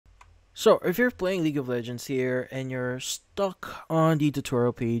So, if you're playing League of Legends here and you're stuck on the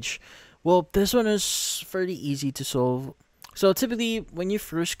tutorial page, well, this one is fairly easy to solve. So, typically, when you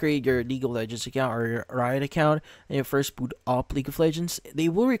first create your League of Legends account or your Riot account and you first boot up League of Legends, they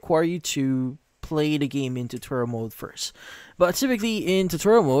will require you to play the game in tutorial mode first. But typically, in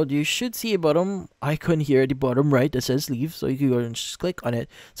tutorial mode, you should see a bottom icon here at the bottom right that says leave. So, you can go and just click on it.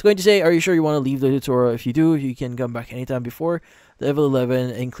 It's going to say, are you sure you want to leave the tutorial? If you do, you can come back anytime before level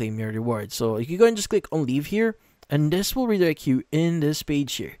 11 and claim your reward. So you can go and just click on leave here, and this will redirect you in this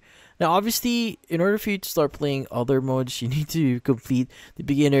page here. Now, obviously, in order for you to start playing other modes, you need to complete the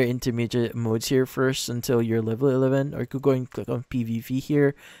beginner intermediate modes here first until you're level 11, or you could go and click on PvP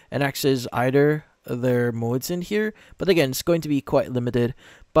here and access either their modes in here. But again, it's going to be quite limited.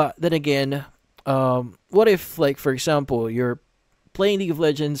 But then again, what if, like, for example, you're playing League of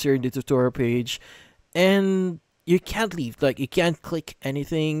Legends, you're in the tutorial page, and you can't leave. Like, you can't click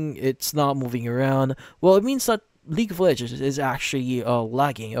anything. It's not moving around. Well, it means that League of Legends is actually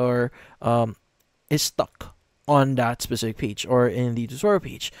lagging or is stuck on that specific page or in the tutorial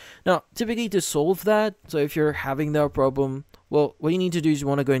page. Now, typically to solve that, so if you're having that problem, well, what you need to do is you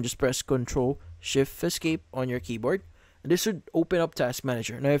want to go and just press Control Shift Escape on your keyboard. And this should open up Task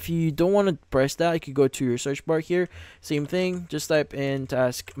Manager. Now, if you don't want to press that, you could go to your search bar here. Same thing, just type in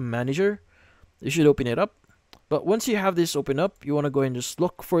Task Manager. You should open it up. But once you have this open up, you want to go and just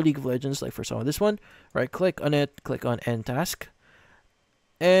look for League of Legends, like for some of this one. Right click on it, click on End Task.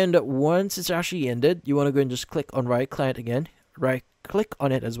 And once it's actually ended, you want to go and just click on Riot Client again. Right click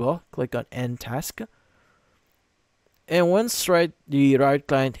on it as well, click on End Task. And once the Riot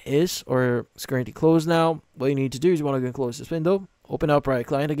Client is or is currently closed now, what you need to do is you want to go and close this window, open up Riot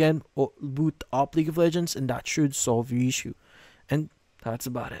Client again, boot up League of Legends, and that should solve your issue. And that's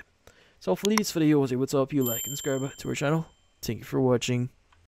about it. So hopefully this video was able to help you like and subscribe to our channel. Thank you for watching.